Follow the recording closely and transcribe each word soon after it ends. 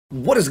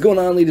What is going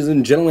on, ladies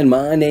and gentlemen?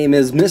 My name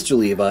is Mr.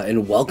 Leva,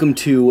 and welcome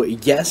to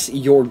Yes,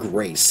 Your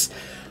Grace.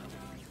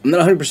 I'm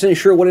not 100%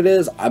 sure what it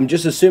is. I'm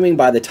just assuming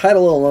by the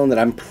title alone that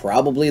I'm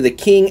probably the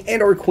king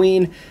and or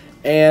queen,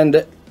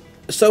 and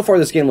so far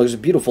this game looks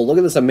beautiful. Look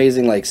at this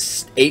amazing, like,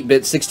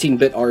 8-bit,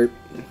 16-bit art.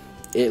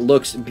 It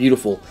looks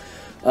beautiful.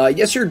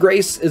 Yes, Your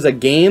Grace is a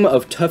game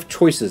of tough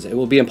choices. It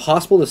will be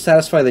impossible to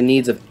satisfy the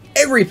needs of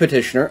every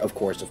petitioner, of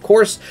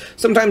course.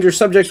 Sometimes your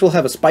subjects will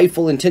have a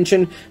spiteful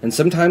intention, and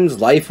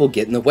sometimes life will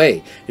get in the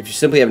way. If you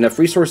simply have enough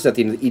resources at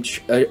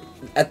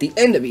the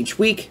end of each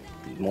week,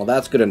 well,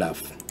 that's good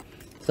enough.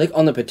 Click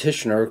on the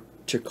petitioner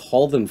to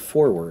call them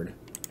forward.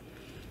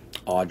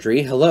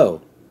 Audrey,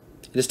 hello.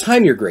 It is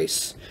time, Your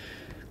Grace.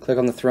 Click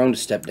on the throne to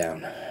step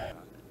down.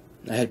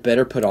 I had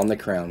better put on the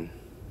crown.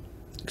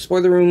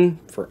 Explore the room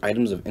for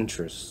items of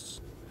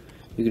interest.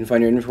 You can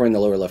find your inventory in the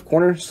lower left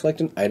corner. Select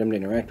an item to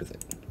interact with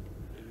it.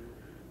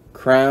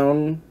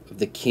 Crown of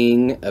the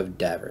King of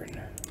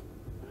Davern.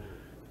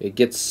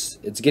 It's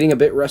getting a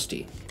bit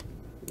rusty.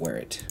 Wear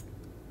it.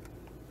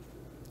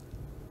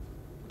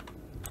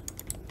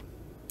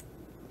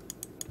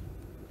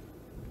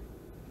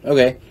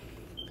 Okay.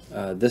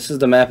 This is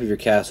the map of your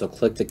castle.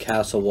 Click the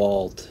castle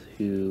wall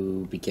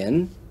to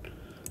begin.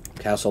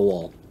 Castle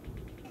wall.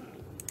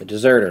 A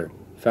deserter.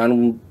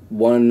 Found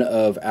one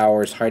of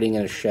ours hiding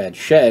in a shed.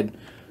 Shed?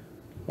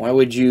 Why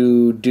would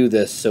you do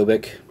this,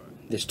 Sobek?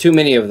 There's too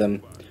many of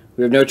them.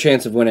 We have no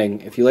chance of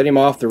winning. If you let him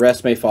off, the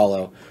rest may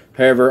follow.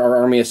 However, our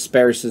army is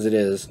sparse as it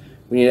is.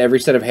 We need every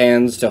set of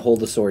hands to hold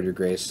the sword, Your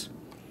Grace.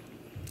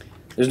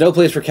 There's no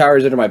place for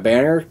cowards under my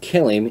banner.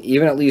 Kill him.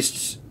 Even at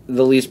least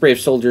the least brave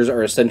soldiers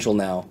are essential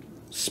now.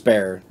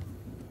 Spare.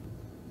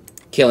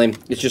 Kill him.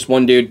 It's just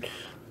one dude.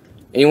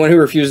 Anyone who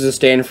refuses to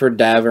stand for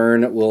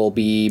Davern will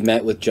be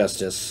met with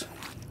justice.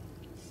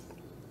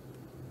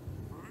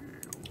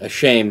 A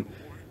shame.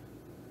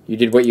 You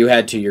did what you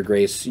had to, Your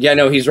Grace. Yeah,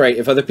 no, he's right.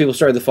 If other people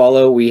started to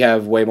follow, we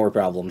have way more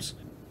problems.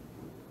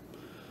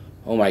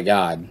 Oh my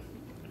god.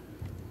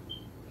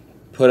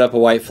 Put up a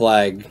white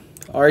flag.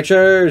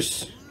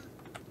 Archers!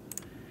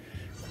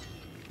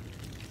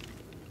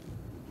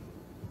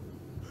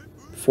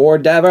 For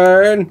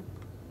Davern!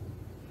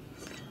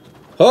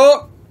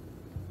 Oh!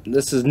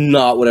 This is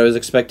not what I was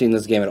expecting in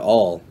this game at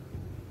all.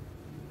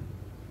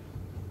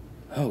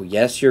 Oh,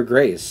 yes, Your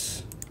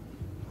Grace.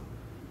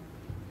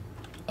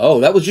 Oh,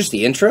 that was just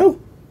the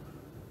intro?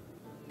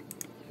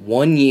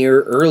 1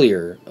 year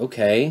earlier.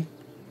 Okay.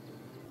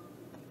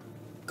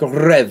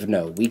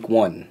 Grevno, week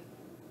 1.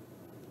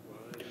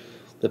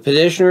 The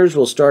petitioners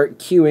will start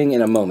queuing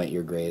in a moment,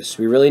 Your Grace.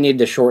 We really need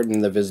to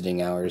shorten the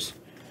visiting hours.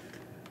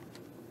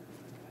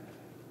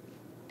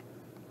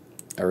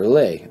 A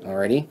relay,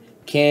 alrighty.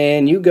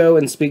 Can you go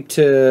and speak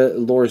to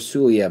Lord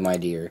Sulia, my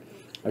dear?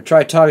 I've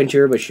tried talking to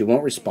her, but she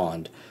won't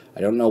respond.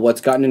 I don't know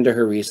what's gotten into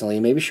her recently.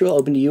 Maybe she will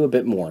open to you a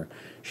bit more.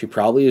 She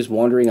probably is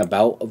wandering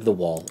about of the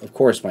wall. Of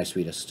course, my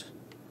sweetest.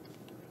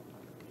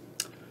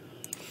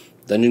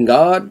 Dungeon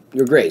God,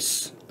 Your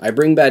Grace. I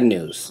bring bad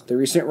news. The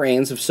recent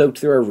rains have soaked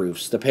through our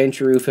roofs. The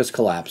pantry roof has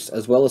collapsed,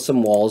 as well as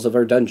some walls of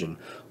our dungeon.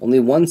 Only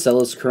one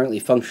cell is currently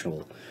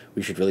functional.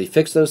 We should really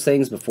fix those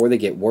things before they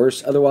get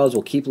worse, otherwise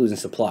we'll keep losing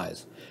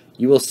supplies.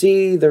 You will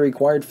see the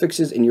required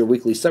fixes in your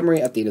weekly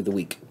summary at the end of the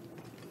week.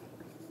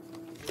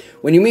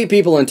 When you meet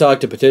people and talk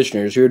to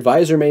petitioners, your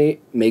advisor may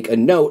make a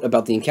note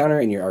about the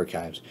encounter in your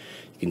archives.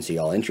 You can see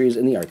all entries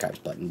in the archives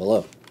button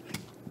below.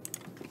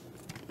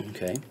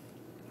 Okay.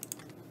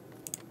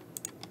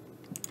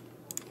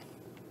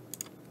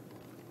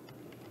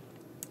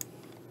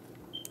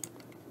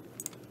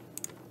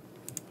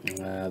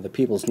 The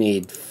people's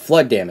need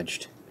flood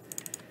damaged.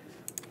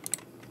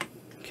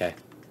 Okay.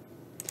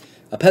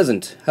 A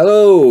peasant.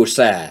 Hello,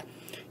 sir.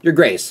 Your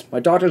Grace, my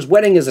daughter's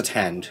wedding is at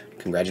hand.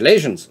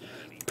 Congratulations.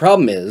 The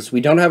problem is, we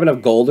don't have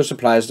enough gold or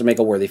supplies to make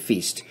a worthy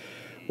feast.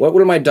 What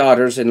will my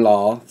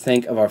daughters-in-law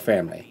think of our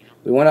family?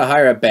 We want to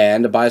hire a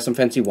band to buy some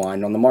fancy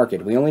wine on the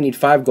market. We only need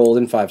 5 gold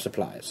and 5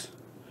 supplies.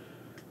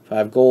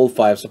 5 gold,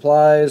 5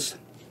 supplies.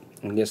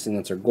 I'm guessing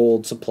that's our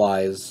gold,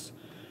 supplies,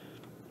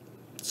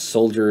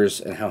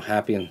 soldiers, and how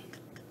happy and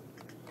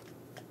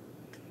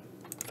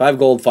 5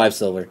 gold, 5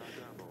 silver.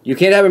 You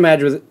can't have a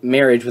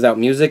marriage without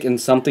music and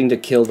something to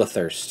kill the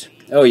thirst.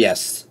 Oh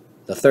yes,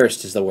 the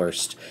thirst is the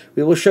worst.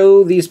 We will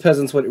show these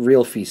peasants what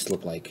real feasts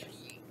look like.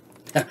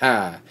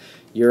 Haha,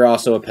 you're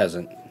also a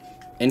peasant.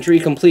 Entry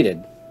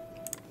completed.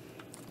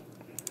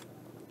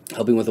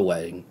 Helping with a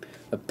wedding.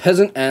 A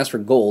peasant asked for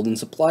gold and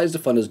supplies to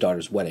fund his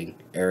daughter's wedding.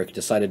 Eric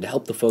decided to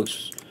help the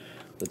folks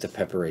with the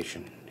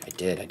preparation. I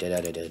did.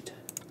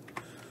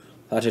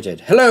 Thought I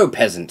did. Hello,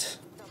 peasant.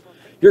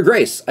 Your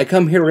Grace, I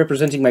come here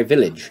representing my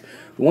village.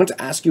 We want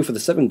to ask you for the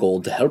 7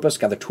 gold to help us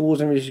gather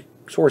tools and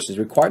resources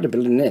required to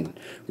build an inn.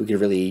 We could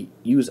really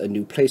use a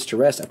new place to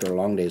rest after a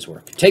long day's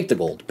work. Take the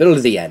gold. Build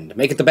to the end.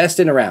 Make it the best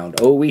inn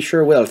around. Oh, we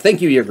sure will.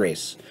 Thank you, Your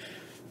Grace.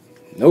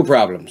 No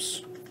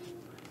problems.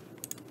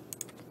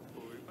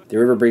 The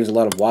river brings a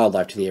lot of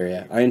wildlife to the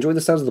area. I enjoy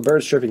the sounds of the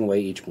birds chirping away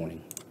each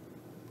morning.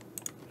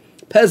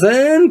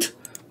 Peasant!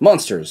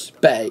 Monsters,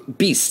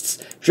 beasts,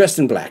 dressed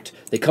in black.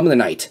 They come in the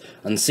night,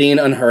 unseen,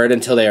 unheard,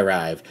 until they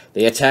arrive.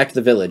 They attack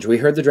the village. We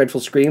heard the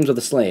dreadful screams of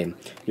the slain.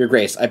 Your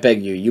Grace, I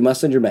beg you, you must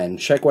send your men.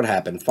 Check what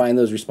happened. Find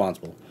those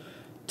responsible.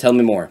 Tell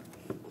me more.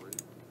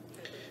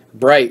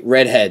 Bright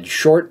red head,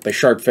 short but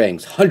sharp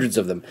fangs, hundreds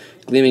of them,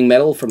 gleaming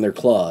metal from their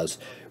claws.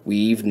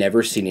 We've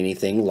never seen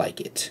anything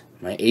like it.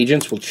 My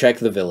agents will check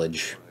the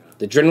village.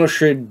 The general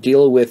should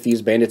deal with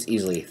these bandits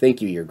easily.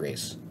 Thank you, Your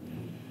Grace.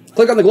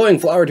 Click on the glowing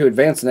flower to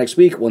advance the next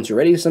week. Once you're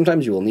ready,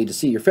 sometimes you will need to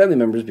see your family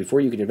members before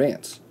you can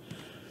advance.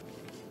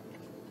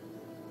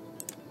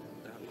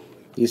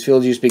 These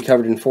fields used to be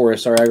covered in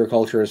forests. Our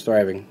agriculture is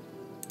thriving.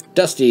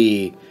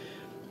 Dusty.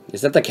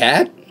 Is that the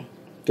cat?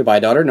 Goodbye,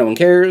 daughter. No one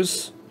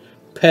cares.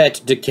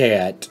 Pet the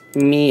cat.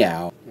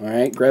 Meow.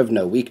 Alright,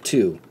 Grevno, week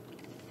 2.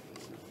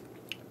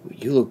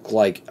 You look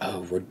like a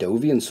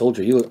Rodovian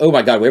soldier. You look, oh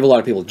my god, we have a lot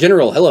of people.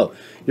 General, hello.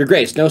 Your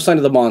Grace, no sign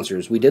of the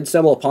monsters. We did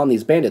stumble upon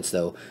these bandits,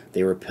 though.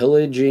 They were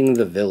pillaging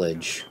the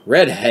village.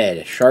 Red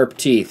head, sharp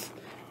teeth,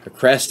 a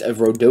crest of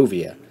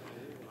Rodovia.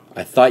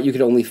 I thought you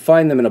could only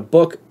find them in a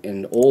book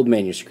and old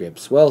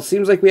manuscripts. Well,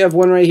 seems like we have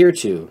one right here,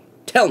 too.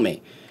 Tell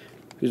me,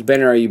 whose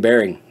banner are you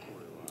bearing?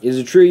 Is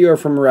it true you are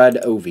from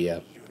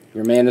Radovia?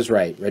 Your man is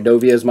right.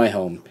 Radovia is my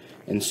home.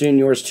 And soon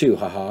yours, too,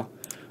 haha.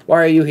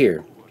 Why are you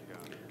here?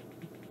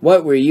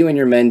 What were you and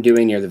your men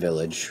doing near the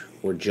village?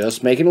 We're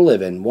just making a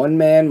living. One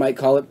man might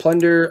call it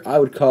plunder. I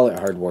would call it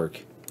hard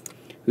work.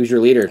 Who's your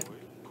leader?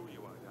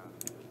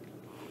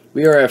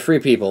 We are a free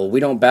people.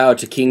 We don't bow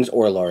to kings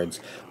or lords.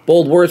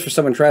 Bold words for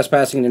someone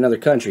trespassing in another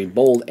country.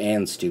 Bold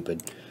and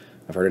stupid.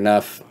 I've heard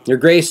enough. Your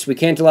Grace, we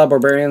can't allow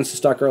barbarians to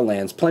stalk our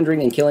lands,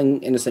 plundering and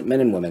killing innocent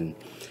men and women.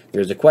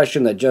 There's a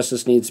question that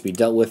justice needs to be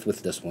dealt with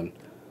this one.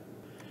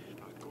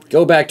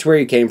 Go back to where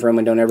you came from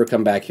and don't ever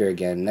come back here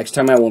again. Next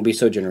time I won't be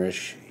so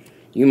generous.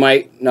 You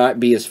might not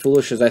be as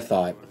foolish as I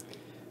thought.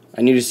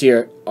 I need to see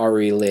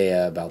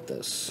Aurelia about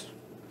this.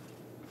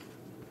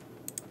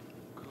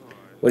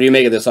 What do you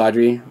make of this,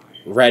 Audrey?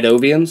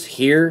 Radovians?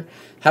 Here?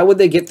 How would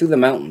they get through the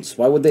mountains?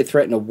 Why would they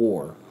threaten a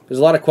war? There's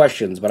a lot of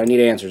questions, but I need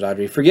answers,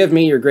 Audrey. Forgive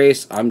me, Your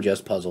Grace, I'm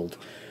just puzzled.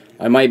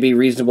 I might be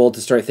reasonable to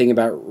start thinking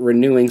about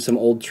renewing some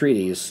old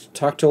treaties,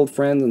 talk to old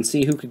friends, and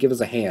see who could give us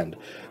a hand.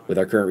 With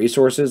our current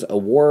resources, a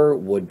war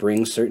would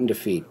bring certain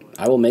defeat.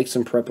 I will make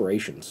some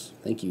preparations.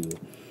 Thank you.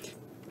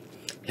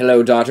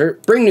 Hello, daughter.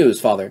 Bring news,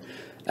 father.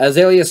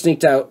 Azalea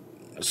sneaked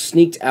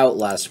out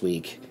last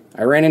week.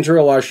 I ran into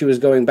her while she was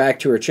going back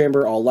to her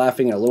chamber, all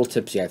laughing and a little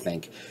tipsy, I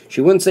think.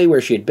 She wouldn't say where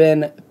she had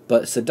been,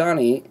 but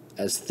Sidani,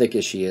 as thick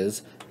as she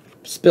is,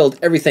 spilled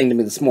everything to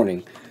me this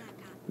morning.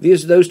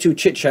 Those two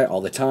chit-chat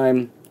all the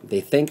time. They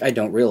think I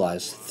don't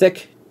realize.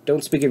 Thick,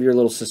 don't speak of your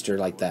little sister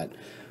like that.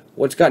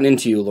 What's gotten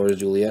into you, Lord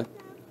Julia?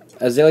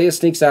 Azalea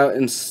sneaks out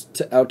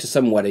out to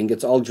some wedding,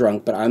 gets all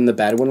drunk, but I'm the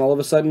bad one all of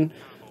a sudden.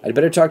 I'd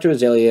better talk to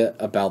Azalea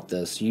about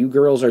this. You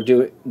girls are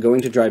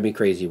going to drive me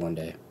crazy one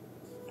day.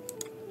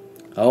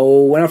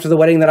 Oh, went off to the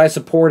wedding that I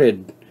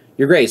supported.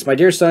 Your Grace, my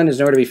dear son is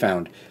nowhere to be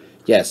found.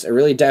 Yes, a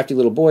really dafty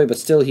little boy, but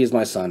still he is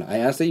my son. I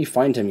ask that you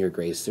find him, Your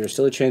Grace. There's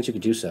still a chance you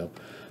could do so.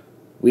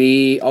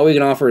 All we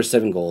can offer is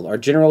 7 gold. Our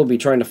general will be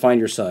trying to find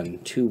your son.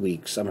 2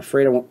 weeks. I'm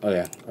afraid I won't... Oh,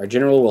 yeah. Our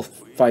general will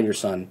find your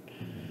son.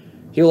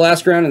 He will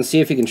ask around and see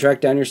if he can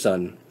track down your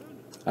son.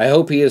 I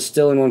hope he is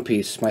still in one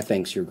piece. My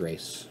thanks, Your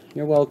Grace.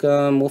 You're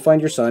welcome. We'll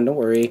find your son. Don't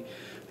worry.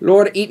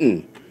 Lord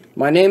Eaton.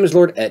 My name is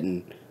Lord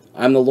Etten.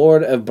 I'm the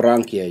Lord of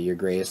Branchia, Your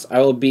Grace. I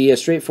will be as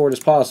straightforward as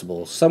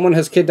possible. Someone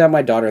has kidnapped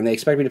my daughter, and they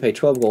expect me to pay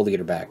 12 gold to get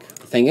her back.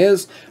 The thing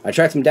is, I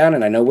tracked them down,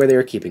 and I know where they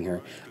are keeping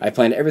her. I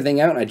planned everything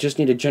out, and I just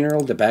need a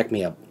general to back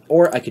me up.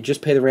 Or I could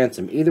just pay the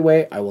ransom. Either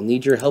way, I will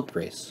need your help,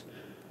 Grace.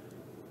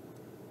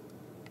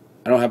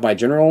 I don't have my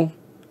general.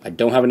 I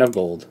don't have enough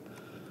gold.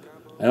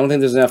 I don't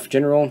think there's enough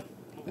general.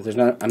 If there's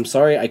not, I'm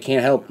sorry, I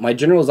can't help. My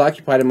general is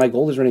occupied, and my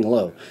gold is running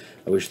low.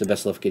 I wish the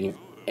best luck getting...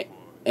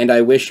 And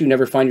I wish you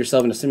never find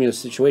yourself in a similar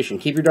situation.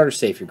 Keep your daughter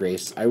safe, Your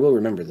Grace. I will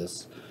remember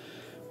this.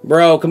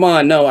 Bro, come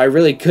on. No, I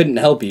really couldn't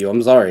help you.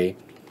 I'm sorry.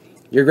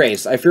 Your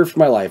Grace, I fear for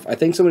my life. I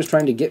think someone is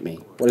trying to get me.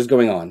 What is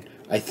going on?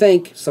 I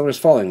think someone is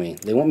following me.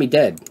 They want me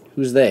dead.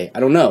 Who's they? I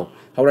don't know.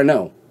 How would I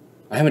know?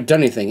 I haven't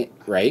done anything,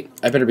 right?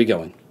 I better be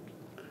going.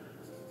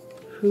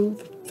 Who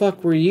the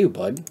fuck were you,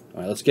 bud?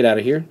 Alright, let's get out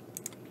of here.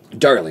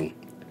 Darling,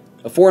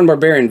 a foreign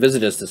barbarian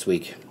visited us this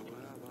week.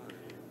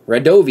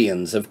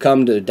 Radovians have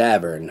come to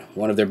Davern.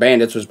 One of their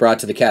bandits was brought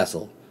to the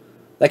castle.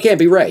 That can't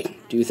be right.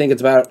 Do you think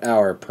it's about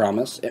our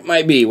promise? It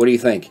might be. What do you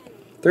think?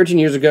 13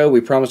 years ago,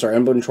 we promised our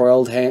unborn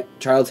child's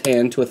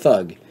hand to a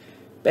thug.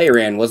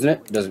 Bayran, wasn't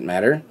it? Doesn't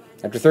matter.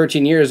 After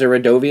 13 years, a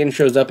Radovian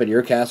shows up at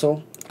your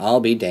castle?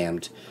 I'll be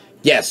damned.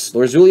 Yes,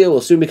 Lord Zulia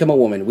will soon become a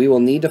woman. We will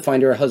need to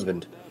find her a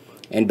husband.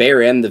 And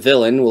Bayran, the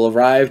villain, will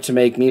arrive to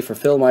make me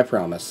fulfill my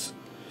promise.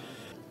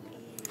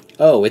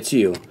 Oh, it's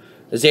you.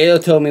 Azalea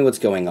told me what's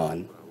going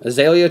on.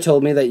 Azalea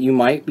told me that you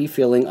might be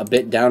feeling a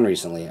bit down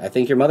recently. I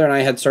think your mother and I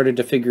had started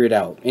to figure it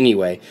out.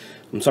 Anyway,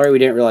 I'm sorry we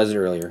didn't realize it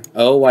earlier.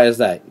 Oh, why is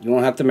that? You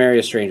won't have to marry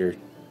a stranger.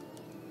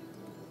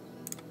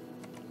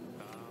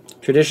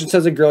 Tradition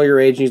says a girl your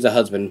age needs a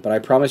husband, but I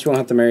promise you won't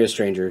have to marry a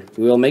stranger.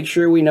 We will make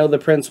sure we know the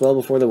prince well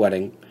before the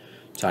wedding.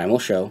 Time will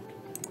show.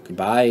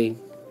 Goodbye.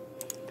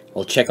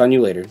 I'll check on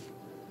you later.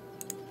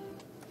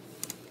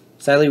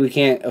 Sadly, we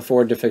can't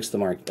afford to fix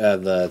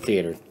the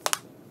theater.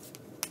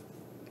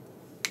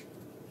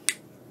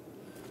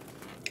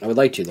 I would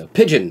like to, though.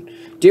 Pigeon!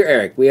 Dear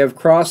Eric, we have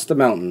crossed the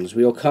mountains.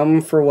 We will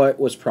come for what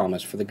was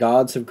promised, for the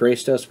gods have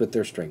graced us with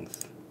their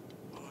strength.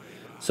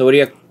 So what do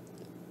you have?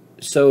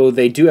 So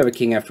they do have a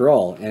king after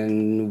all,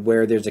 and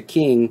where there's a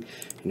king,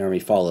 an army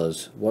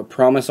follows. What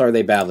promise are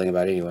they babbling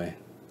about anyway?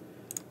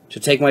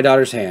 To take my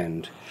daughter's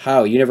hand.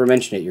 How? You never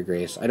mentioned it, your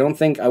grace. I don't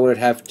think I would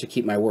have to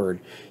keep my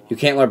word. You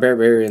can't let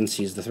barbarians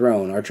seize the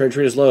throne. Our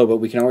treasury is low, but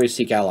we can always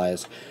seek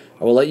allies.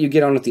 I will let you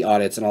get on with the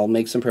audits, and I'll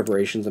make some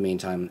preparations in the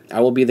meantime.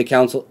 I will be in the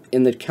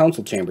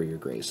council chamber, your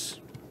grace.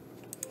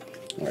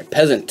 Alright,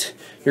 peasant.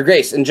 Your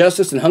grace,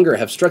 injustice and hunger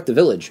have struck the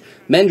village.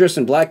 Men dressed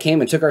in black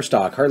came and took our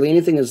stock. Hardly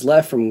anything is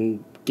left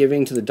from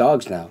giving to the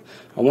dogs now.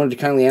 I wanted to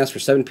kindly ask for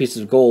 7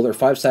 pieces of gold or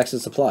 5 sacks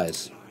of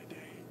supplies.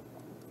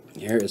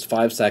 Here is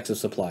 5 sacks of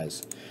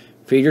supplies.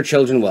 Feed your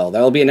children well.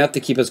 That will be enough to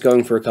keep us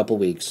going for a couple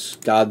weeks.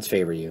 Gods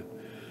favor you.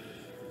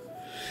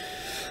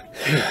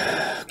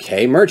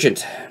 Okay,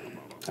 merchant.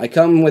 I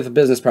come with a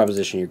business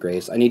proposition, your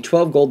grace. I need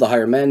 12 gold to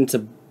hire men to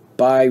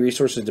buy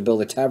resources to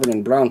build a tavern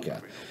in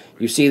Branca.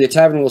 You see, the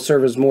tavern will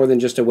serve as more than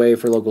just a way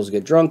for locals to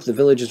get drunk. The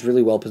village is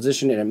really well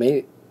positioned, and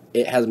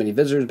it has many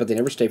visitors, but they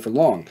never stay for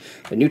long.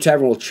 The new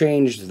tavern will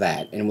change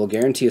that, and will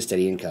guarantee a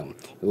steady income.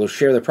 We will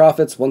share the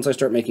profits once I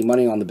start making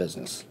money on the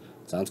business.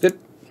 Sounds good?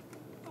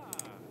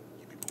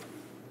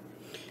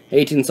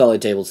 18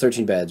 solid tables,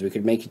 13 beds. We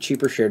could make a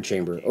cheaper shared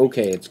chamber.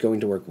 Okay, it's going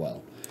to work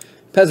well.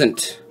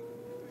 Peasant.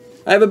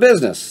 I have a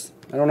business.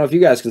 I don't know if you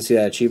guys can see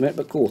that achievement,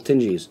 but cool. 10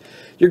 Gs.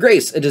 Your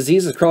grace, a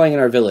disease is crawling in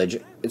our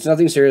village. It's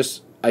nothing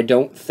serious, I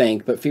don't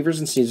think, but fevers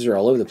and sneezes are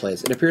all over the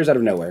place. It appears out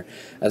of nowhere,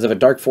 as if a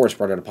dark force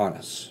brought it upon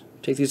us.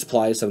 Take these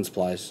supplies, 7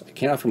 supplies. I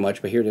can't offer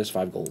much, but here it is,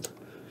 5 gold.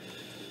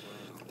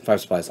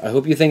 5 supplies. I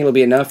hope you think it'll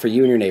be enough for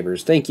you and your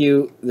neighbors. Thank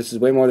you. This is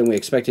way more than we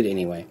expected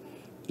anyway.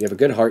 You have a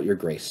good heart, your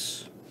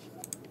grace.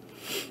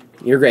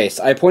 Your grace,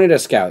 I appointed a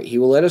scout. He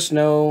will let us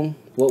know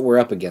what we're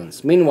up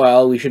against.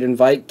 Meanwhile, we should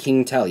invite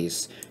King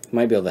Talus. He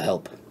might be able to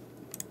help.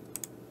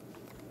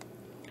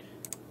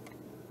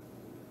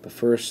 But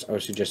first, I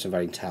would suggest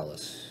inviting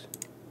Talus.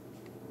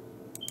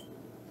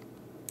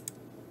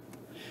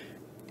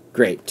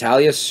 Great.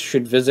 Talus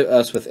should visit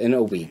us within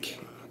a week.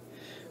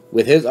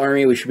 With his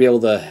army, we should be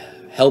able to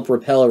help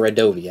repel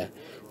Radovia,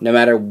 no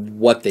matter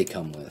what they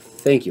come with.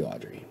 Thank you,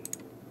 Audrey.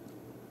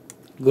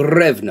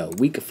 Grevno,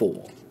 week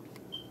 4.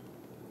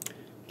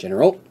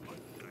 General,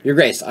 your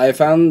grace, I have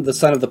found the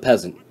son of the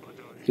peasant.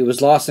 He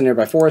was lost in a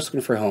nearby forest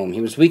looking for home.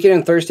 He was weakened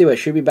and thirsty, but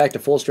should be back to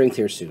full strength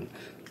here soon.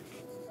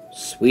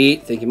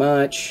 Sweet, thank you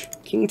much.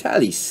 King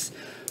Talus.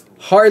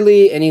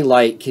 Hardly any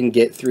light can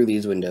get through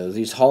these windows.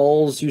 These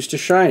halls used to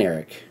shine,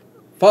 Eric.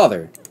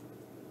 Father,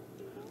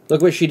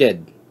 look what she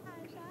did.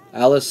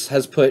 Alice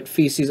has put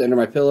feces under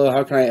my pillow.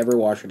 How can I ever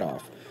wash it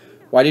off?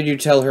 Why did you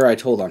tell her I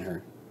told on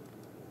her?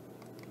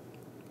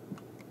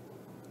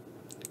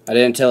 I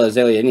didn't tell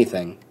Azalea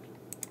anything.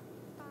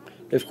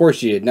 Of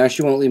course you did. Now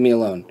she won't leave me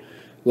alone.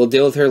 We'll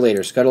deal with her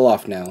later. Scuttle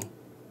off now.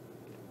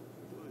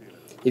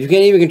 If you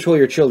can't even control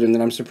your children,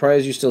 then I'm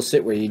surprised you still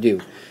sit where you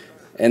do.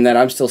 And that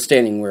I'm still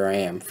standing where I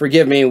am.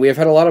 Forgive me, we have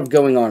had a lot of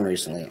going on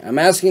recently. I'm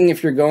asking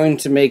if you're going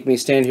to make me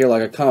stand here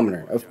like a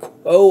commoner.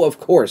 Of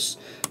course.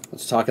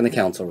 Let's talk in the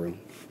council room.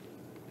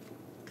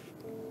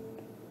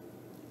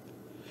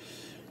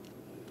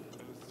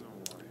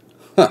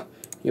 Huh.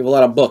 You have a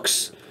lot of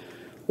books.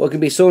 What can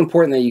be so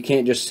important that you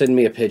can't just send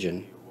me a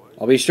pigeon?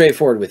 I'll be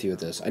straightforward with you with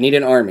this. I need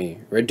an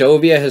army.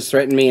 Radovia has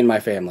threatened me and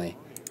my family.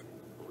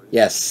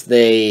 Yes,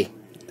 they're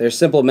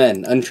simple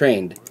men,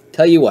 untrained.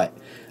 Tell you what,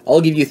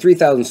 I'll give you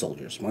 3,000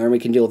 soldiers. My army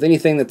can deal with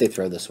anything that they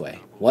throw this way.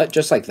 What,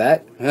 just like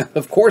that?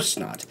 Of course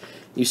not.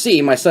 You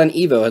see, my son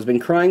Ivo has been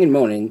crying and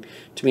moaning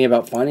to me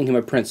about finding him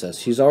a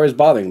princess. He's always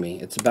bothering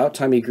me. It's about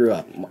time he grew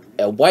up.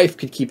 A wife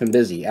could keep him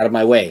busy, out of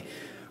my way.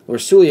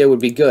 Lorsulia would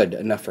be good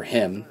enough for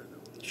him.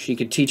 She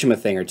could teach him a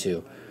thing or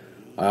two.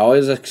 I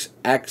always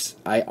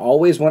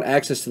want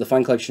access to the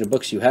fine collection of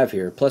books you have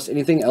here, plus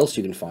anything else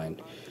you can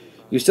find.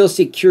 You still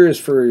seek cures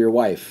for your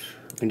wife.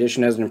 Her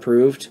condition hasn't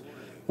improved.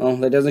 Well,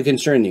 that doesn't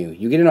concern you.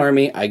 You get an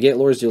army, I get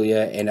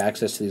Lorsulia, and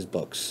access to these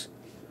books.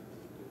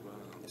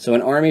 So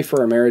an army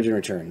for a marriage in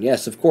return.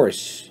 Yes, of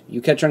course. You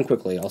catch on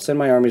quickly. I'll send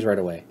my armies right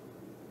away.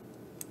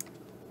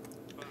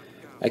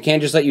 I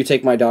can't just let you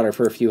take my daughter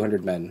for a few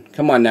hundred men.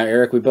 Come on now,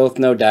 Eric. We both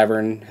know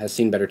Davern has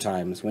seen better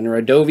times. When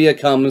Radovia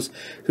comes,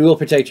 who will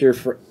protect your...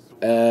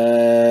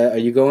 are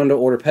you going to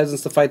order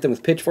peasants to fight them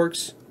with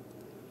pitchforks?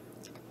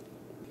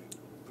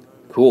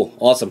 Cool.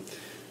 Awesome.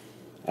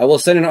 I will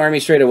send an army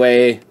straight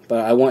away,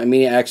 but I want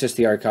immediate access to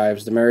the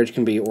archives. The marriage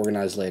can be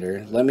organized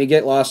later. Let me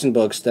get lost in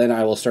books, then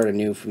I will start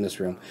anew from this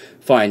room.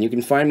 Fine, you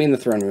can find me in the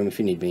throne room if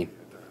you need me.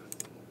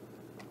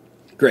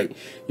 Great.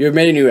 You have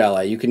made a new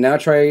ally. You can now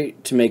try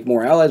to make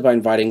more allies by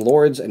inviting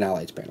lords and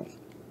allies panel.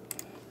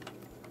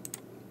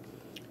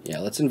 Yeah,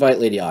 let's invite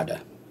Lady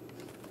Ada.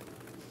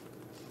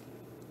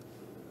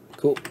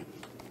 Cool.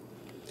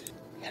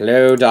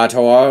 Hello, daughter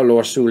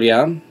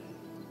Lorsulia.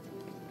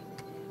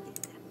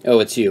 Oh,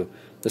 it's you.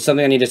 There's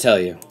something I need to tell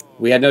you.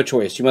 We had no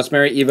choice. You must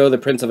marry Evo, the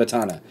Prince of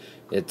Atana.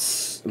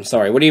 I'm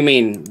sorry. What do you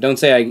mean? Don't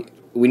say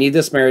we need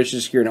this marriage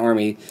to secure an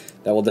army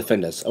that will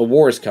defend us. A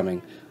war is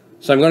coming.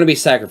 So I'm going to be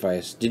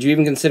sacrificed. Did you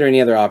even consider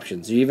any other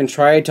options? Did you even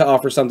try to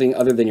offer something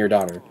other than your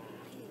daughter?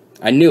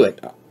 I knew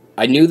it.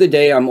 I knew the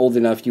day I'm old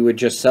enough you would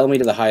just sell me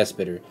to the highest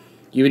bidder.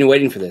 You've been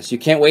waiting for this. You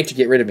can't wait to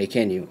get rid of me,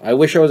 can you? I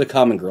wish I was a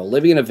common girl,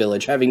 living in a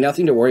village, having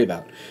nothing to worry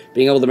about.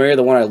 Being able to marry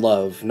the one I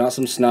love, not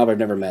some snob I've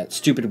never met.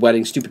 Stupid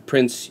wedding, stupid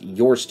prince,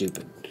 you're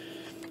stupid.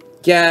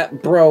 Yeah,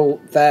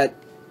 bro, that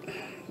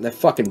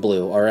fucking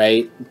blew,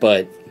 alright?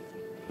 But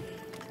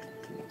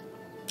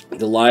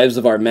the lives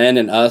of our men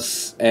and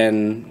us,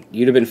 and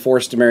you'd have been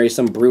forced to marry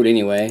some brute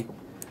anyway.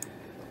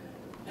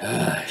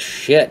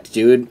 Shit,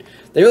 dude.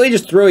 They really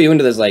just throw you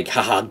into this, like,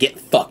 haha, get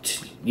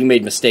fucked. You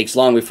made mistakes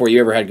long before you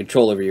ever had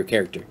control over your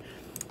character.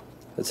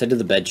 Let's head to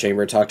the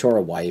bedchamber, talk to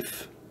our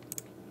wife.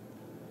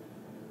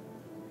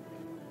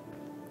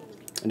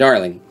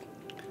 Darling,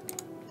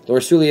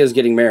 Lorsulia is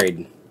getting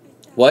married.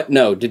 What?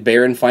 No. Did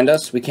Baron find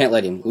us? We can't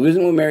let him.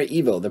 Luzin will marry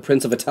Evo, the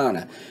Prince of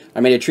Atana. I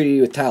made a treaty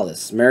with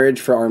Talus.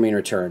 Marriage for army in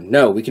return.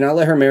 No, we cannot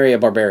let her marry a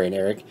barbarian,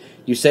 Eric.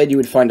 You said you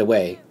would find a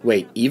way.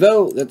 Wait,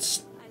 Evo?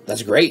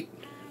 That's great.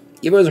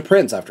 Evo is a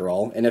prince, after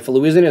all, and if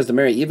Luzin is to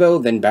marry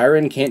Evo, then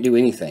Baron can't do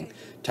anything.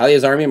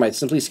 Talia's army might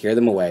simply scare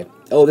them away.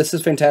 Oh, this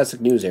is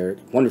fantastic news, Eric.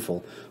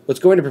 Wonderful. Let's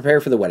go in to prepare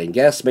for the wedding.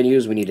 Guests,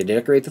 menus, we need to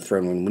decorate the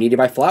throne room. We need to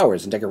buy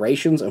flowers and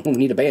decorations, and we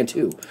need a band,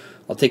 too.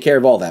 I'll take care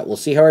of all that. We'll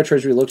see how our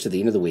treasury looks at the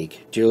end of the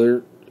week.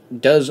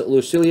 Does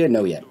Lucilia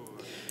know yet?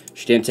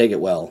 She didn't take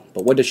it well.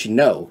 But what does she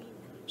know?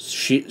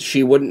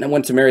 She wouldn't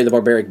want to marry the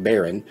barbaric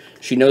baron.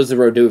 She knows the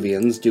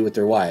Rodovians do with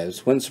their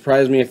wives. Wouldn't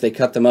surprise me if they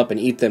cut them up and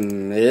eat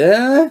them.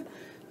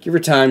 Give her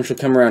time. She'll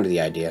come around to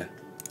the idea.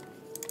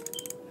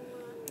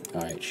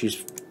 Alright,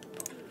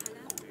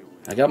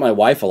 I got my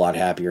wife a lot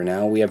happier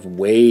now. We have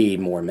way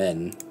more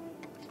men.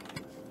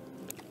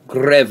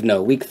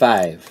 Grevno, week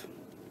 5.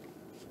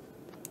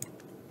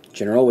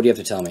 General, what do you have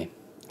to tell me?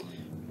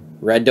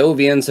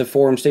 Radovians have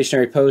formed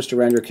stationary posts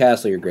around your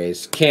castle, Your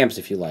Grace. Camps,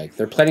 if you like.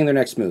 They're planning their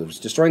next moves.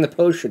 Destroying the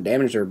post should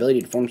damage their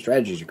ability to form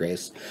strategies, Your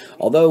Grace.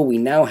 Although we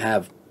now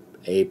have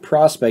a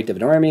prospect of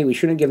an army, we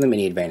shouldn't give them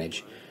any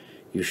advantage.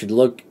 You should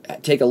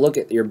take a look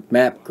at your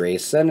map,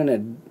 Grace. Send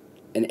an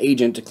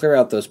agent to clear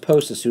out those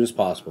posts as soon as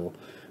possible.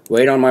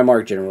 Wait on my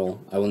mark,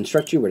 General. I will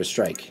instruct you where to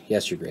strike.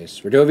 Yes, Your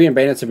Grace. Radovian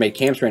bandits have made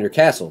camps around your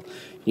castle.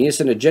 You need to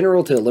send a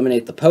general to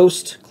eliminate the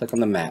post. Click on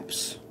the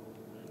maps.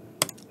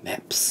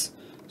 Maps.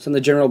 Send the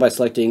general by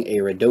selecting a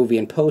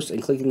Radovian post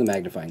and clicking the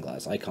magnifying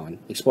glass icon.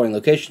 Exploring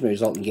locations may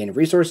result in gain of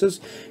resources.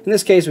 In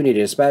this case, we need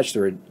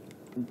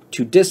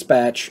to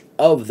dispatch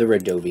of the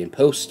Radovian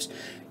posts.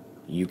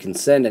 You can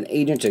send an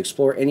agent to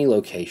explore any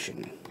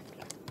location.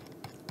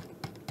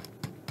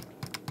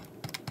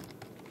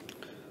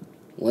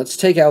 Let's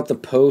take out the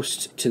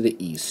post to the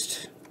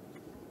east.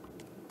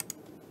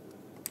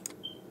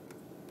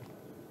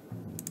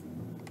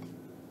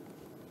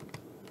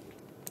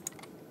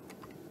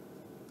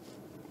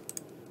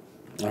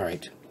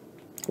 Alright.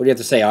 What do you have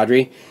to say,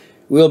 Audrey?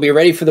 We will be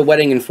ready for the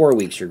wedding in 4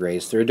 weeks, Your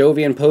Grace. The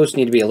Radovian posts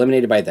need to be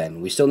eliminated by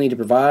then. We still need to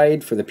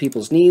provide for the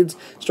people's needs.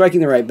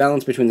 Striking the right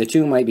balance between the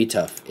two might be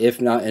tough,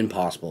 if not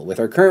impossible. With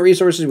our current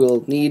resources,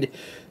 we'll need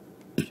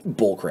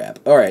bullcrap.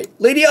 Alright.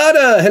 Lady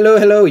Ada! Hello,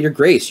 hello, Your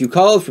Grace. You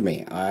called for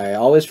me. I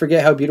always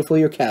forget how beautiful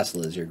your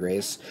castle is, Your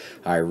Grace.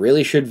 I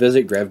really should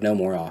visit Grevno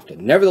more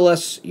often.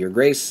 Nevertheless, Your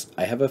Grace,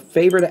 I have a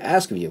favor to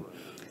ask of you.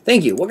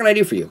 Thank you. What can I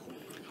do for you?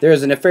 There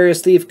is a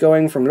nefarious thief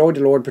going from lord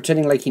to lord,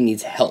 pretending like he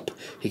needs help.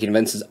 He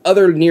convinces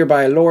other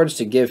nearby lords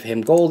to give him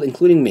gold,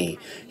 including me.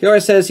 He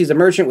always says he's a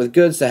merchant with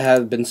goods that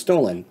have been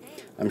stolen.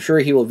 I'm sure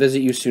he will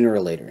visit you sooner or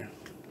later.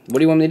 What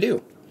do you want me to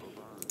do?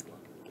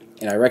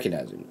 And I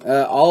recognize him.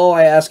 All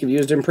I ask of you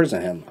is to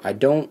imprison him. I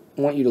don't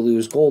want you to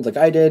lose gold like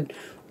I did,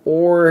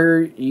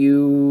 or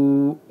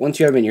once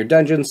you have him in your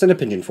dungeon, send a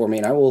pigeon for me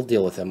and I will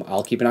deal with him.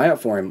 I'll keep an eye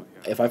out for him.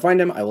 If I find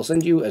him, I will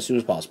send you as soon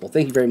as possible.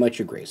 Thank you very much,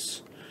 Your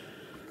Grace.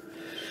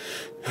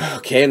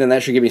 Okay, and then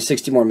that should give me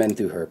 60 more men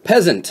through her.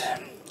 Peasant!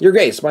 Your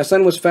Grace, my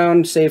son was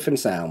found safe and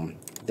sound.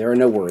 There are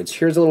no words.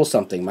 Here's a little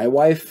something. My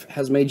wife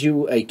has made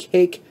you a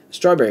cake,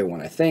 strawberry one,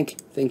 I think.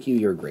 Thank you,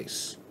 Your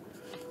Grace.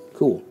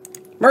 Cool.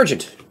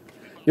 Merchant!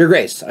 Your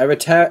Grace, I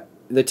have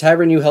the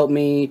tavern you helped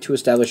me to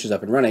establish is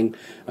up and running.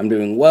 I'm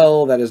doing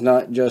well. That is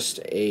not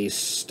just a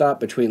stop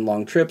between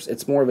long trips.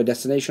 It's more of a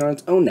destination on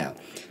its own now.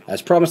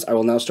 As promised, I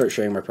will now start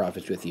sharing my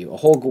profits with you. A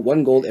whole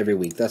 1 gold every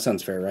week. That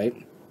sounds fair, right?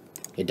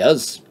 It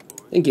does.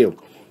 Thank you.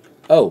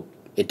 Oh,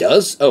 it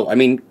does? Oh, I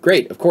mean,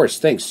 great, of course,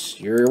 thanks.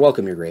 You're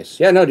welcome, Your Grace.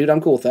 Yeah, no, dude,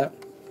 I'm cool with that.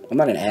 I'm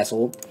not an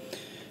asshole.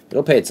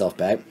 It'll pay itself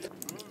back.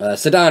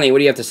 Sadani, what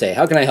do you have to say?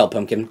 How can I help,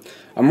 Pumpkin?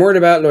 I'm worried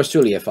about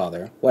Lorsulia,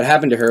 Father. What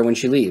happened to her when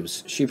she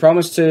leaves? She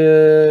promised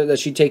that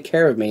she'd take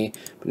care of me,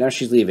 but now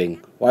she's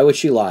leaving. Why would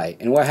she lie?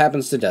 And what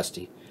happens to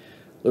Dusty?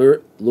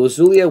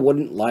 Lorzulia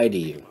wouldn't lie to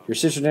you. Your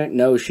sister didn't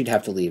know she'd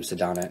have to leave,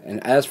 Sedana.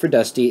 And as for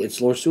Dusty, it's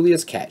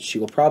Lorzulia's cat. She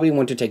will probably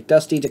want to take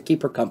Dusty to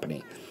keep her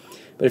company.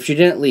 But if she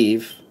didn't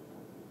leave,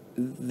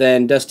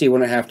 then Dusty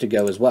wouldn't have to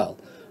go as well.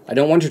 I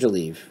don't want her to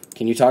leave.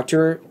 Can you talk to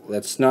her?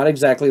 That's not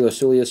exactly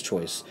Lorzulia's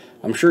choice.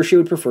 I'm sure she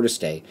would prefer to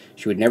stay.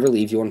 She would never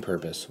leave you on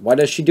purpose. Why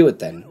does she do it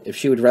then? If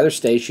she would rather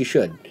stay, she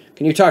should.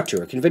 Can you talk to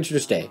her? Convince her to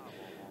stay.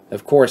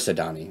 Of course, said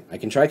Donnie. I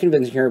can try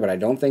convincing her, but I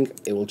don't think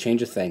it will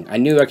change a thing. I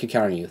knew I could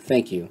count on you.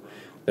 Thank you.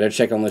 Better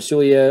check on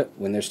Lorzulia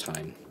when there's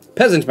time.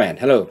 Peasant man,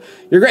 hello.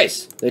 Your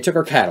Grace, they took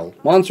our cattle.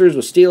 Monsters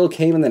with steel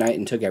came in the night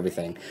and took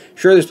everything.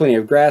 Sure, there's plenty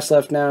of grass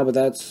left now,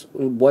 but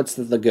what's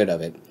the good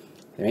of it?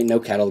 There ain't no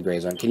cattle to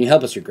graze on. Can you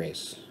help us, Your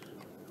Grace?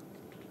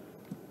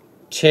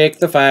 Take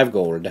the 5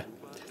 gold.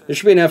 There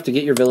should be enough to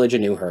get your village a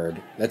new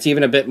herd. That's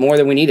even a bit more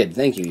than we needed.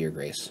 Thank you, Your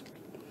Grace.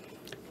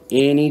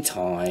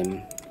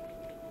 Anytime.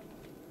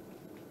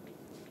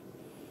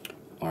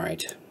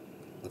 Alright.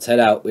 Let's head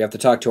out. We have to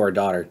talk to our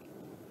daughter.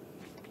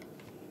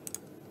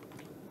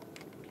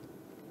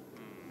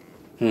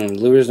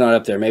 Lura's not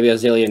up there. Maybe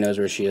Azalea knows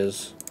where she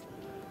is.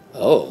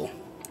 Oh.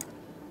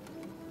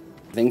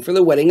 Thing for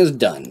the wedding is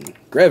done.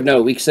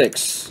 Grevno, week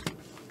 6.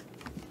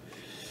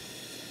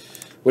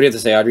 What do you have to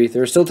say, Audrey?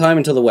 There is still time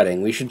until the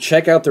wedding. We should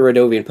check out the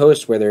Rodovian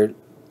post where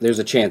there's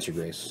a chance, Your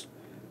Grace.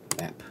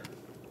 Map.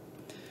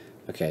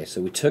 Okay,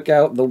 so we took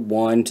out the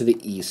one to the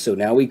east, so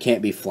now we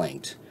can't be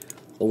flanked.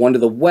 The one to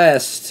the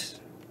west,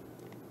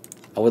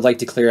 I would like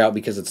to clear out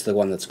because it's the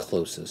one that's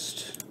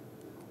closest.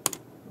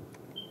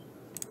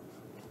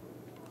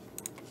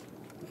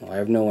 I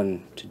have no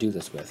one to do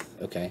this with.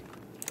 Okay.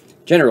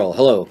 General,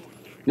 hello.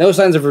 No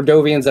signs of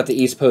Rodovians at the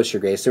East Post, Your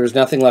Grace. There was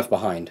nothing left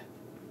behind.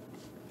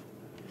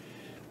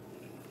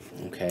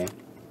 Okay.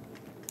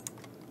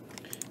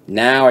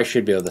 Now I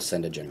should be able to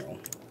send a general.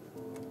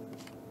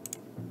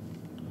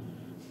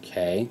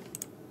 Okay.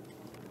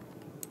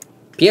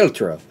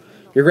 Pietro.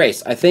 Your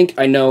Grace, I think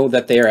I know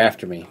that they are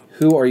after me.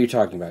 Who are you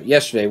talking about?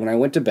 Yesterday, when I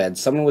went to bed,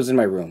 someone was in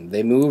my room.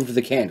 They moved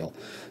the candle.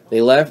 They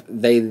left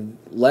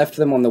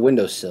them on the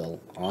windowsill.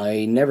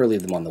 I never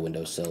leave them on the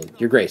windowsill.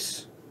 Your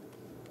Grace.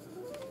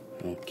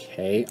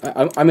 Okay.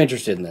 I'm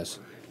interested in this.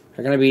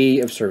 How can I be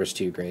of service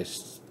to you,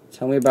 Grace?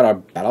 Tell me about our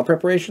battle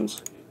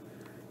preparations.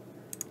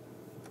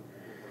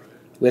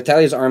 With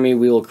Talia's army,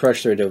 we will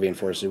crush the Rodovian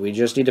forces. We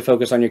just need to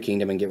focus on your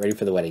kingdom and get ready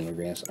for the wedding, Your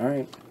Grace.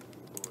 Alright.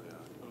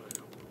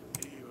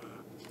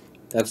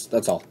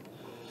 That's all.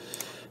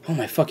 Oh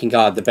my fucking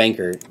god, the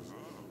banker.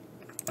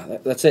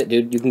 That's it,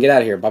 dude. You can get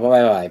out of here.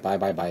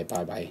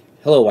 Bye.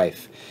 Hello,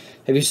 wife.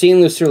 Have you seen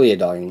Lucilia,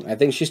 darling? I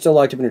think she's still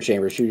locked up in her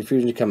chamber. She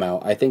refused to come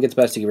out. I think it's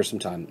best to give her some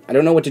time. I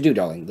don't know what to do,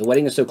 darling. The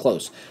wedding is so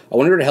close. I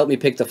wanted her to help me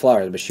pick the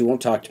flowers, but she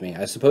won't talk to me.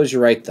 I suppose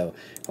you're right, though.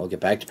 I'll get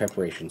back to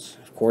preparations.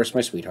 Of course,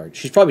 my sweetheart.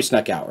 She's probably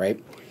snuck out,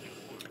 right?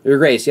 Your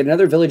Grace, yet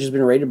another village has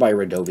been raided by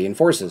Rodovian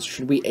forces.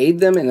 Should we aid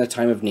them in a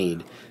time of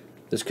need?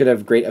 This could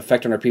have great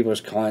effect on our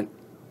people's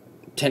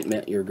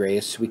contentment, Your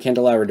Grace. We can't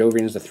allow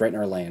Rodovians to threaten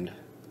our land.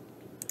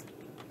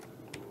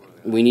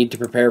 We need to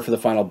prepare for the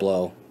final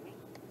blow.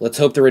 Let's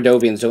hope the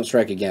Rodovians don't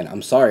strike again.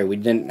 I'm sorry, we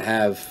didn't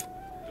have...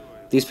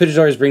 These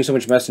Pidgeosaurs bring so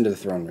much mess into the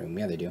throne room.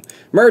 Yeah, they do.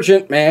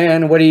 Merchant,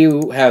 man! What do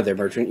you have there,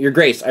 Merchant? Your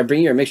Grace, I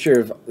bring you a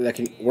mixture that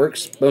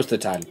works most of the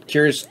time.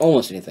 Cures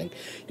almost anything.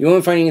 You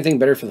won't find anything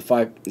better for the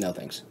 5... No,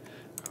 thanks.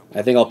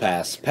 I think I'll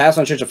pass. Pass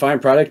on such a fine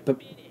product,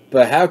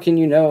 but how can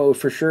you know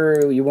for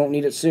sure you won't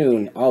need it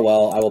soon? Oh,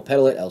 well, I will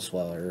peddle it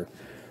elsewhere.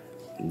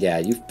 Yeah,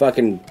 you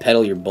fucking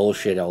peddle your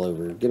bullshit all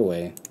over. Get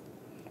away.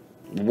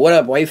 What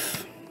up,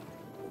 wife?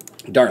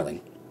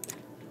 Darling.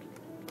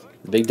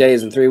 The big day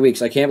is in 3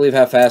 weeks. I can't believe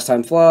how fast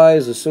time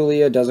flies.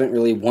 Lucilia doesn't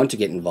really want to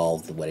get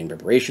involved in the wedding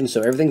preparations,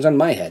 so everything's on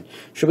my head.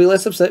 She'll be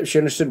less upset if she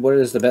understood what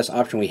is the best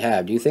option we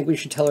have. Do you think we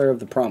should tell her of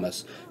the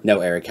promise?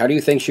 No, Eric. How do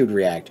you think she would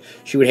react?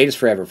 She would hate us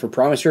forever. For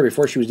promise her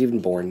before she was even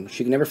born.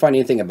 She could never find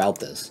anything about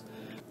this.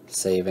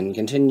 Save and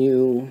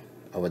continue.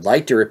 I would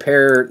like to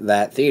repair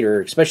that theater,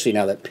 especially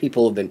now that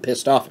people have been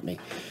pissed off at me.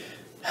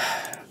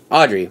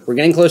 Audrey, we're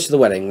getting close to the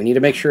wedding. We need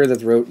to make sure that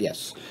the road...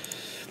 Yes.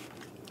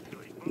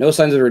 No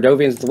signs of the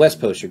Rodovians at the West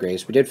Post, Your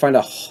Grace. We did find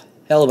a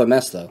hell of a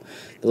mess, though.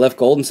 They left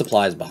gold and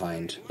supplies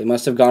behind. They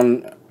must have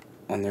gone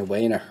on their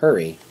way in a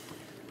hurry.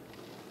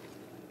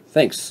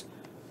 Thanks.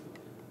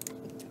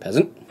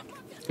 Peasant.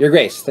 Your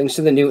Grace, thanks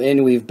to the new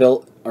inn we've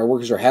built, our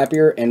workers are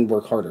happier and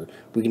work harder.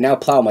 We can now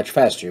plow much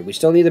faster. We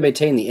still need to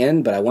maintain the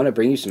inn, but I want to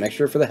bring you some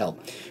extra for the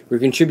help. We're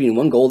contributing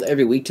 1 gold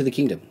every week to the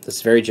kingdom.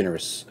 That's very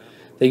generous.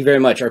 Thank you very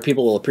much. Our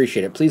people will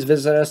appreciate it. Please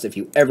visit us if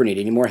you ever need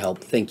any more help.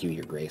 Thank you,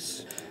 Your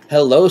Grace.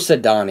 Hello,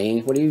 said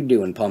Donnie. What are you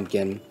doing,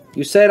 Pumpkin?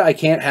 You said I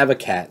can't have a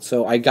cat,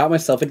 so I got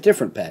myself a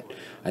different pet.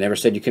 I never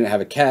said you couldn't have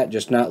a cat,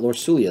 just not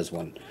Lorzulia's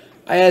one.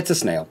 It's a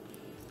snail.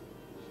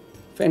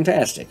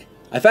 Fantastic.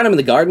 I found him in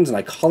the gardens, and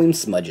I call him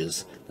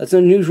Smudges. That's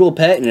an unusual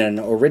pet and an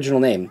original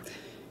name.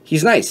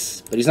 He's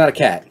nice, but he's not a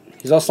cat.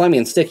 He's all slimy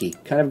and sticky.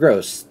 Kind of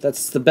gross.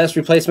 That's the best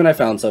replacement I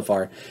found so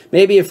far.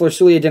 Maybe if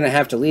Lorzulia didn't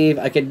have to leave,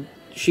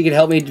 she could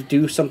help me to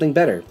do something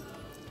better.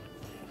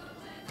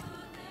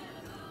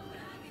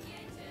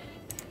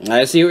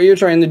 I see what you're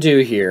trying to do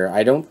here.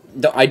 I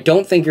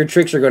don't think your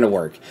tricks are going to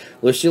work.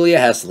 Lucilia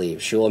has to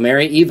leave. She will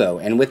marry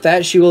Evo, and with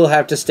that, she will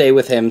have to stay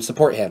with him,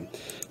 support him.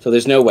 So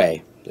there's no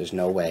way. There's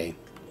no way.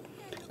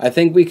 I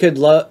think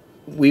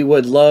we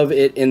would love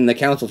it in the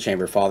council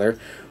chamber, Father.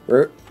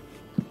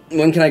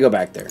 When can I go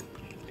back there?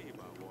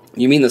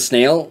 You mean the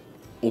snail?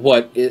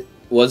 What?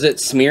 Was it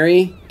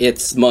Smeary?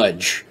 It's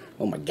Smudge.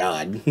 Oh my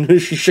god.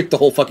 She shook the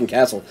whole fucking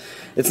castle.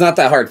 It's not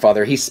that hard,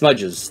 Father. He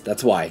smudges.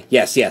 That's why.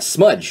 Yes,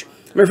 Smudge.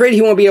 I'm afraid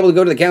he won't be able to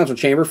go to the council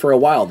chamber for a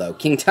while, though.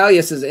 King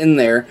Talius is in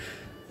there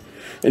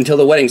until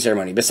the wedding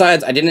ceremony.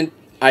 Besides,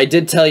 I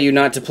did tell you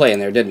not to play in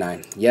there, didn't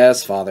I?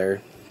 Yes,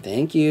 Father.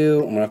 Thank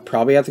you. I'm gonna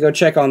probably have to go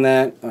check on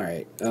that.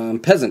 Alright.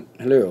 Peasant.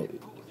 Hello.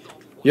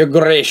 Your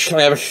Grace,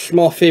 I have a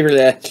small favor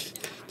that...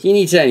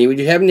 Teeny tiny, would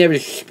you happen to have a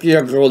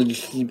spear of gold?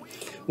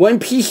 One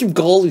piece of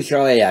gold is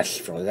all I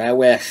ask for. That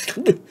way,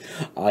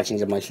 I can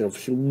get myself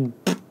some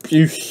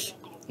boost.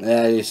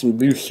 Some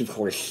boost, of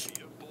course.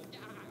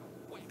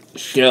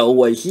 So,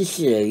 what's he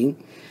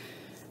saying?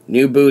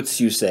 New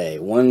boots, you say.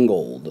 1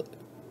 gold.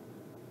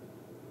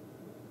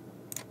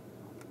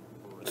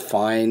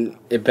 Fine.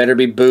 It better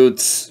be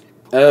boots.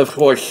 Of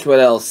course. What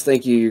else?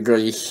 Thank you, Your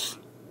Grace.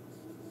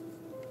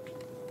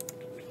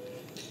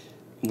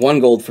 1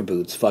 gold for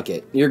boots. Fuck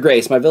it. Your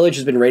Grace, my village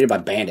has been raided by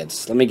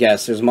bandits. Let me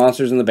guess. There's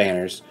monsters in the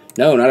banners.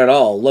 No, not at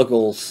all.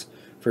 Locals.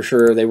 For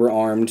sure. They were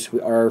armed.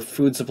 Our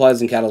food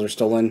supplies and cattle were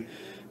stolen.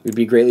 We'd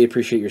be greatly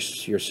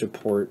appreciate your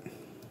support.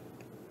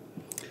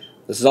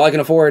 This is all I can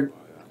afford.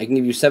 I can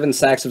give you 7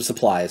 sacks of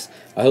supplies.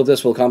 I hope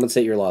this will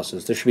compensate your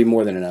losses. This should be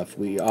more than enough.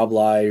 We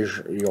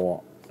oblige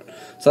your...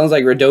 Sounds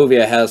like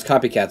Redovia has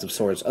copycats of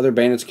sorts. Other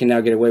bandits can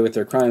now get away with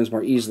their crimes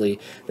more easily.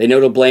 They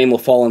know the blame will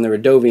fall on the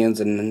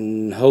Redovians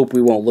and hope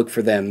we won't look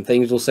for them.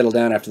 Things will settle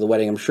down after the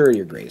wedding, I'm sure,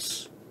 Your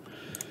Grace.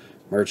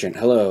 Merchant,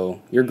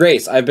 hello. Your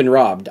Grace, I've been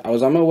robbed. I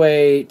was on my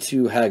way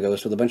to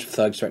Hagos with a bunch of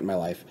thugs threatening my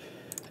life.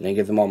 I didn't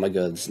give them all my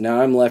goods.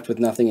 Now I'm left with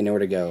nothing and nowhere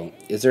to go.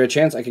 Is there a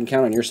chance I can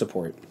count on your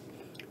support?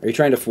 Are you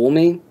trying to fool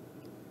me?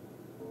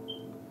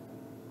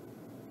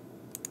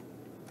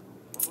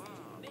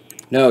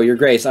 No, Your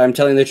Grace, I am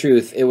telling the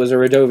truth. It was a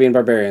Redovian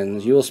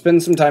barbarians. You will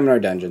spend some time in our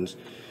dungeons.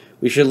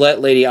 We should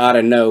let Lady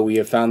Ada know we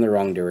have found the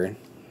wrongdoer.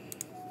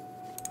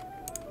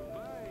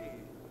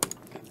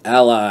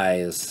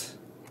 Allies.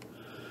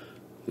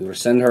 We will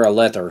send her a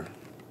letter.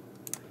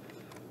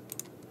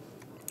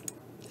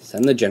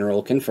 Send the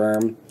general.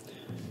 Confirm.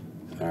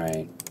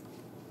 Alright.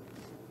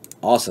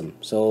 Awesome.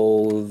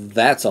 So,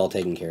 that's all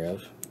taken care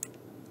of.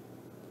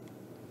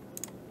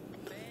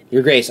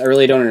 Your Grace, I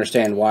really don't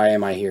understand. Why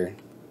am I here?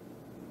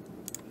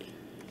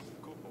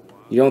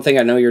 You don't think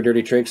I know your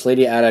dirty tricks?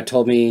 Lady Ada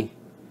told me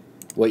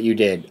what you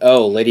did.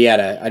 Oh, Lady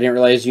Ada, I didn't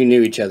realize you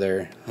knew each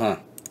other. Huh.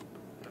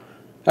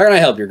 How can I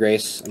help, Your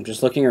Grace? I'm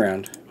just looking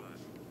around.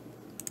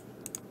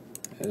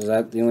 Is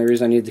that the only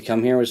reason I needed to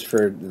come here was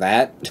for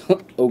that?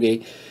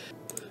 Okay.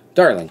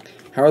 Darling,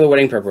 how are the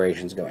wedding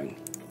preparations going?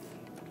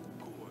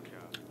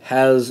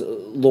 Has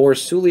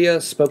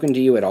Lorsulia spoken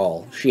to you at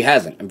all? She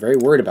hasn't. I'm very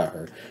worried about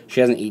her. She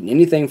hasn't eaten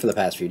anything for the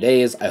past few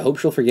days. I hope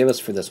she'll forgive us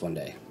for this one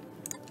day.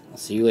 I'll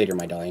see you later,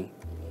 my darling.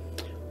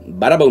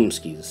 Bada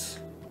boomskis.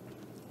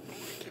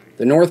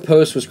 The North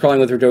Post was crawling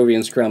with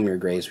Redovian scrum, Your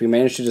Grace. We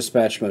managed to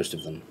dispatch most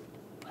of them.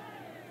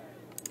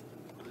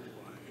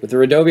 With the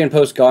Redovian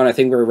post gone, I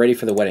think we're ready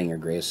for the wedding, Your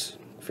Grace.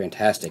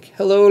 Fantastic.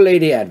 Hello,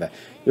 Lady Adva.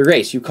 Your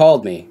Grace, you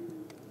called me.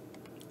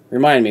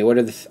 Remind me, what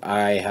are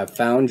I have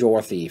found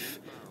your thief.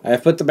 I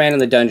have put the man in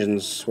the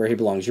dungeons where he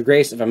belongs. Your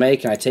Grace, if I may,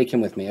 can I take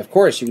him with me? Of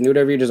course, you can do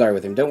whatever you desire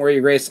with him. Don't worry,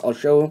 Your Grace, I'll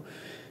show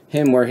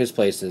him where his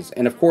place is.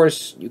 And of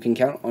course, you can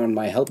count on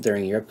my help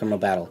during your upcoming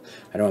battle.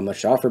 I don't have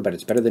much to offer, but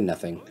it's better than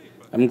nothing.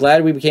 I'm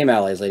glad we became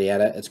allies, Lady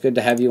Ada. It's good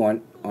to have you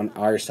on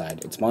our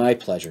side. It's my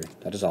pleasure.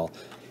 That is all.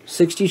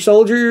 60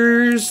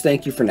 soldiers!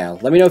 Thank you for now.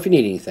 Let me know if you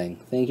need anything.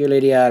 Thank you,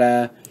 Lady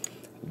Ada.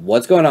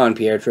 What's going on,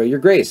 Pietro? Your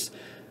Grace.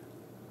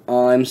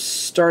 I'm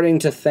starting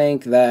to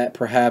think that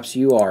perhaps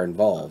you are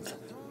involved.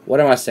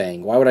 What am I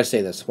saying? Why would I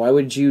say this? Why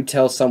would you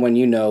tell someone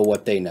you know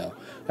what they know?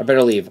 I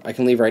better leave. I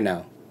can leave right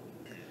now.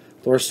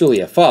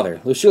 Lorsulia, Father,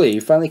 Lucilia,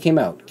 you finally came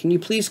out. Can you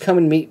please come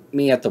and meet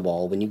me at the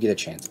wall when you get a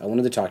chance? I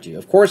wanted to talk to you.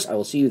 Of course, I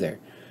will see you there.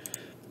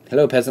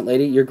 Hello, peasant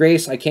lady. Your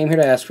Grace, I came here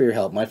to ask for your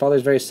help. My father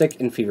is very sick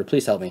and fever.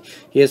 Please help me.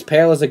 He is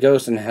pale as a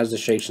ghost and has the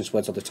shakes and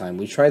sweats all the time.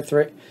 We tried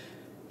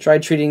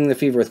treating the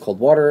fever with cold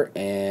water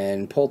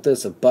and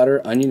poultice of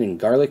butter, onion, and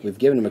garlic. We've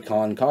given him a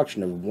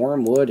concoction of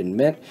wormwood and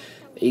mint.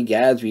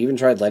 Egads, we even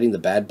tried letting the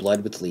bad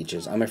blood with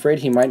leeches. I'm afraid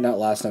he might not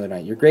last another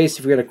night. Your Grace,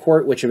 if we had a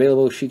court which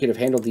available, she could have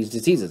handled these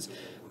diseases.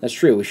 That's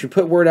true. We should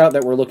put word out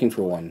that we're looking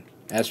for one.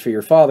 As for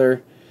your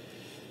father,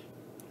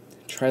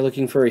 try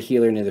looking for a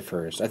healer near the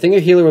forest. I think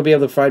a healer will be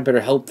able to provide better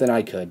help than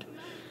I could.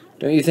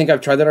 Don't you think I've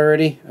tried that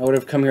already? I would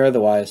have come here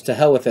otherwise. To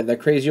hell with it. That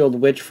crazy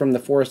old witch from the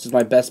forest is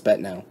my best bet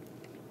now.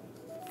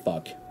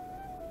 Fuck.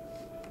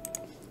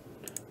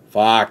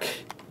 Fuck.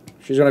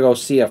 She's gonna go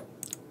see a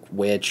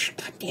witch.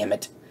 God damn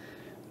it.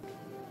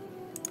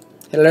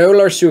 Hello,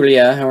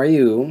 Larsulia. How are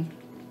you?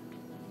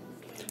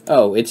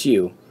 Oh, it's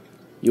you.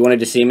 You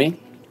wanted to see me?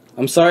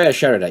 I'm sorry I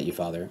shouted at you,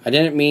 Father. I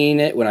didn't mean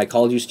it when I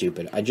called you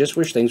stupid. I just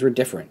wish things were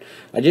different.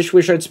 I just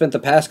wish I'd spent the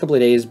past couple of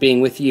days being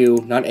with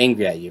you, not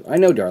angry at you. I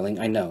know, darling,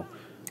 I know.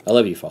 I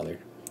love you, Father.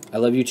 I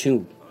love you,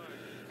 too.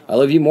 I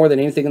love you more than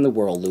anything in the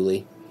world,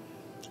 Luli.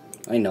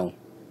 I know.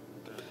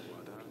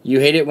 You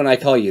hate it when I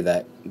call you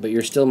that, but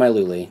you're still my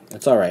Luli.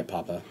 It's alright,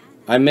 Papa.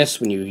 I miss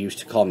when you used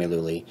to call me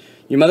Luli.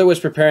 Your mother was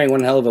preparing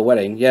one hell of a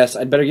wedding. Yes,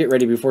 I'd better get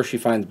ready before she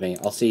finds me.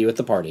 I'll see you at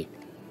the party.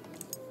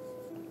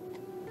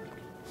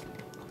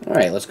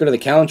 Alright, let's go to the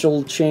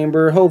council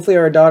chamber. Hopefully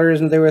our daughter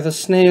isn't there with a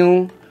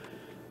snail.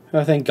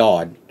 Oh, thank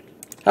God.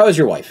 How is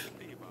your wife?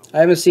 I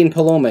haven't seen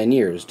Paloma in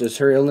years. Does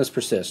her illness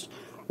persist?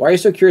 Why are you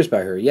so curious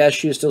about her? Yes,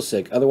 she is still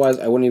sick. Otherwise,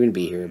 I wouldn't even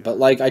be here. But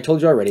like I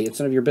told you already, it's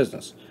none of your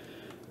business.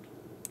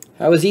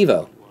 How is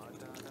Evo?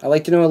 I'd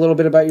like to know a little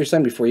bit about your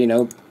son before, you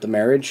know, the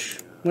marriage.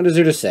 What is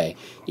there to say?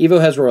 Evo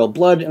has royal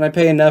blood, and I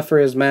pay enough for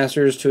his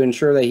masters to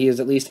ensure that he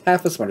is at least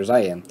half as smart as I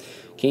am.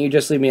 Can't you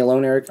just leave me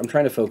alone, Eric? I'm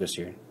trying to focus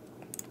here.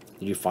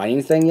 Did you find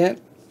anything yet?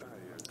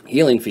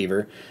 Healing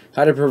fever.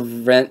 How to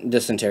prevent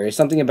dysentery.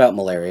 Something about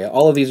malaria.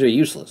 All of these are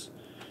useless.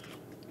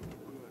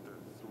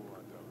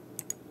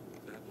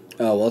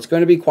 Oh, well, it's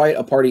going to be quite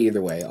a party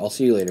either way. I'll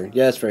see you later.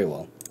 Yes, very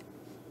well.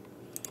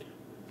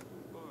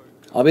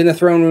 I'll be in the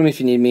throne room if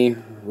you need me.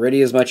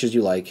 Ready as much as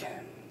you like.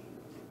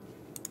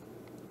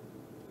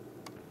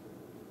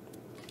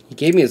 He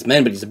gave me his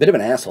men, but he's a bit of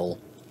an asshole.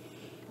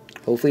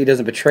 Hopefully he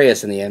doesn't betray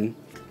us in the end.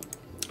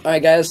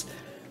 Alright, guys.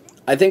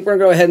 I think we're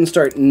going to go ahead and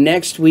start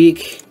next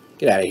week.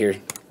 Get out of here.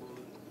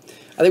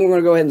 I think we're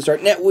going to go ahead and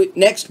start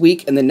next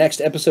week in the next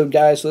episode,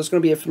 guys. So that's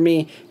going to be it for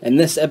me and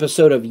this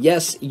episode of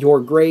Yes, Your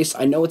Grace.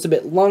 I know it's a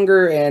bit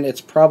longer, and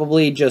it's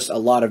probably just a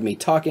lot of me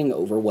talking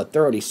over what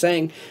they're already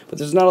saying, but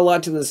there's not a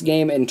lot to this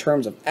game in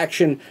terms of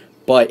action,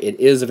 but it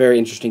is a very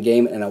interesting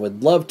game, and I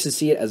would love to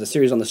see it as a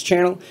series on this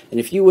channel. And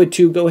if you would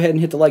too, go ahead and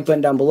hit the like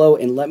button down below,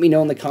 and let me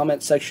know in the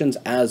comment sections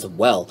as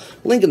well.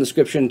 Link in the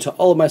description to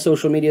all of my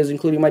social medias,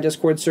 including my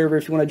Discord server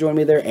if you want to join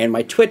me there, and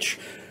my Twitch,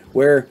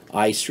 where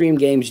I stream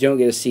games you don't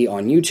get to see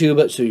on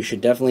YouTube, so you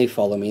should definitely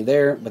follow me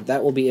there. But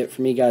that will be it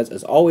for me, guys.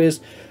 As always,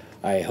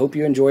 I hope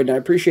you enjoyed, and I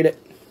appreciate it.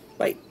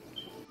 Bye.